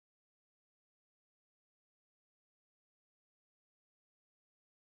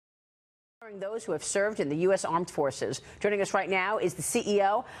Those who have served in the U.S. Armed Forces. Joining us right now is the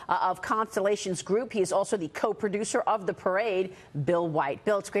CEO of Constellations Group. He is also the co-producer of the parade, Bill White.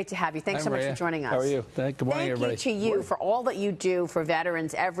 Bill, it's great to have you. Thanks so much for joining us. How are you? Good morning, everybody. Thank you to you for all that you do for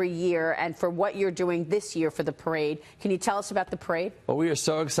veterans every year and for what you're doing this year for the parade. Can you tell us about the parade? Well, we are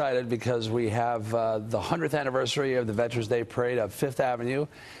so excited because we have the 100th anniversary of the Veterans Day Parade up Fifth Avenue.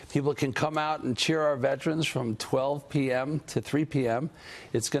 People can come out and cheer our veterans from 12 p.m. to 3 p.m.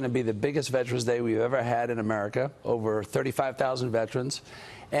 It's going to be the biggest Veterans Day we've ever had in America, over 35,000 veterans.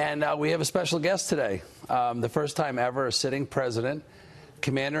 And we have a special guest today. The first time ever a sitting president,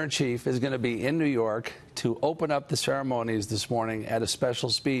 Commander-in-Chief, is going to be in New York to open up the ceremonies this morning at a special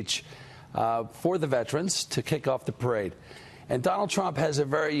speech for the veterans to kick off the parade. And Donald Trump has a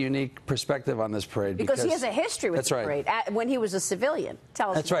very unique perspective on this parade. Because he has a history with the parade when he was a civilian. Tell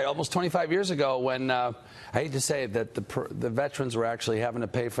us. That's right. Almost 25 years ago when, I hate to say it, that the veterans were actually having to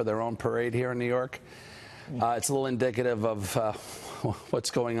pay for their own parade here in New York. It's a little indicative of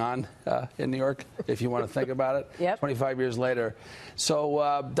what's going on in New York, if you want to think about it. Yep. 25 years later.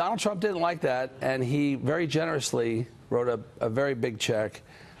 So Donald Trump didn't like that, and he very generously wrote a very big check.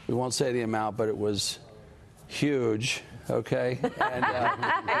 We won't say the amount, but it was huge. Okay,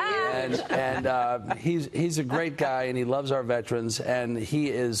 and he's a great guy, and he loves our veterans, and he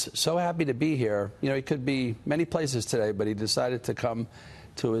is so happy to be here. You know, he could be many places today, but he decided to come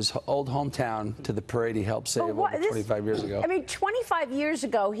to his old hometown, to the parade he helped save over 25 years ago. I mean, 25 years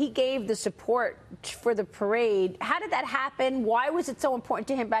ago, he gave the support for the parade. How did that happen? Why was it so important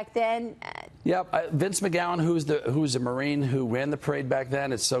to him back then? Yeah, Vince McGowan, who's a Marine who ran the parade back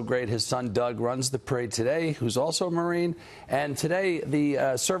then. It's so great. His son Doug runs the parade today, who's also a Marine. And today,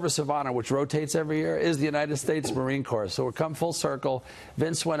 the Service of Honor, which rotates every year, is the United States Marine Corps. So we're come full circle.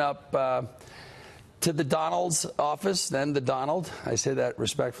 Vince went up to the Donald's office, then the Donald. I say that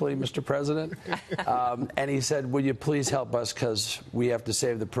respectfully, Mr. President. And he said, "Will you please help us because we have to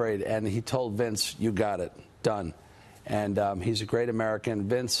save the parade?" And he told Vince, "You got it. Done." And he's a great American.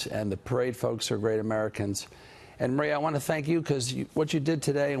 Vince and the parade folks are great Americans. And Maria, I want to thank you because what you did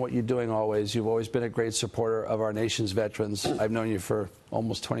today and what you're doing always, you've always been a great supporter of our nation's veterans. I've known you for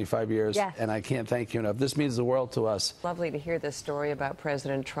almost 25 years, and I can't thank you enough. This means the world to us. Lovely to hear this story about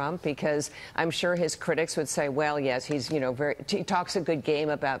President Trump, because I'm sure his critics would say, well, yes, he's, he talks a good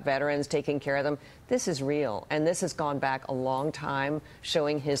game about veterans, taking care of them. This is real, and this has gone back a long time,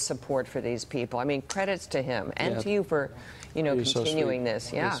 showing his support for these people. I mean, credits to him and to you for, continuing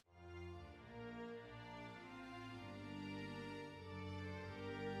this. Yeah.